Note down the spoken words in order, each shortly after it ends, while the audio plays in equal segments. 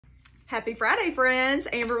Happy Friday, friends.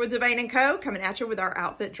 Amber with Devane & Co. coming at you with our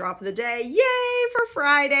outfit drop of the day. Yay for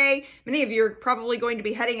Friday. Many of you are probably going to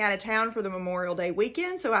be heading out of town for the Memorial Day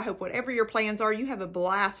weekend, so I hope whatever your plans are, you have a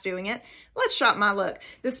blast doing it. Let's shop my look.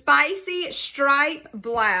 The spicy stripe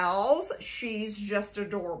blouse. She's just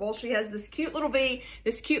adorable. She has this cute little V,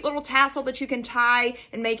 this cute little tassel that you can tie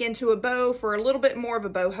and make into a bow for a little bit more of a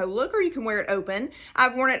boho look, or you can wear it open.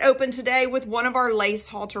 I've worn it open today with one of our lace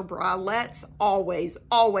halter bralettes. Always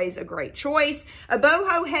a great choice. A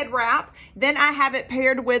boho head wrap. Then I have it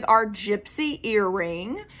paired with our gypsy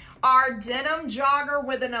earring. Our denim jogger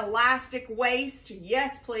with an elastic waist.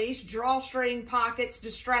 Yes, please. Drawstring pockets,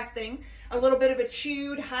 distressing. A little bit of a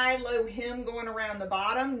chewed high-low hem going around the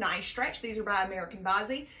bottom. Nice stretch. These are by American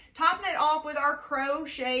Bozzy. Topping it off with our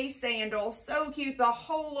crochet sandal. So cute. The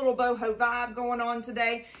whole little boho vibe going on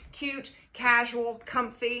today. Cute, casual,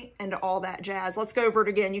 comfy, and all that jazz. Let's go over it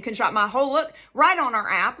again. You can shop my whole look right on our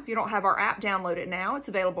app. If you don't have our app, download it now. It's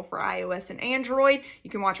available for iOS and Android. You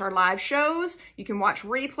can watch our live shows. You can watch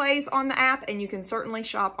replays on the app, and you can certainly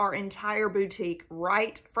shop our entire boutique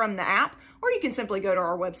right from the app, or you can simply go to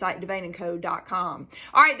our website, devaneandco.com.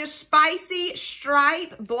 All right, the spicy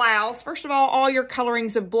stripe blouse. First of all your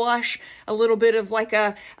colorings of blush, a little bit of like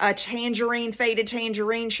a tangerine, faded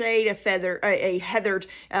tangerine shade, a heathered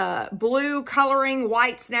blue coloring,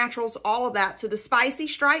 whites, naturals, all of that. So the spicy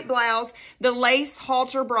stripe blouse, the lace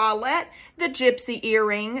halter bralette, the gypsy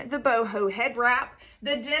earring, the boho head wrap,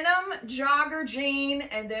 the denim jogger jean,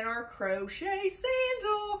 and then our crochet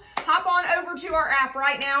sandal. Hop on over to our app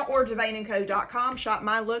right now or devaneandco.com. Shop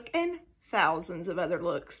my look and thousands of other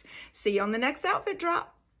looks. See you on the next outfit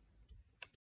drop.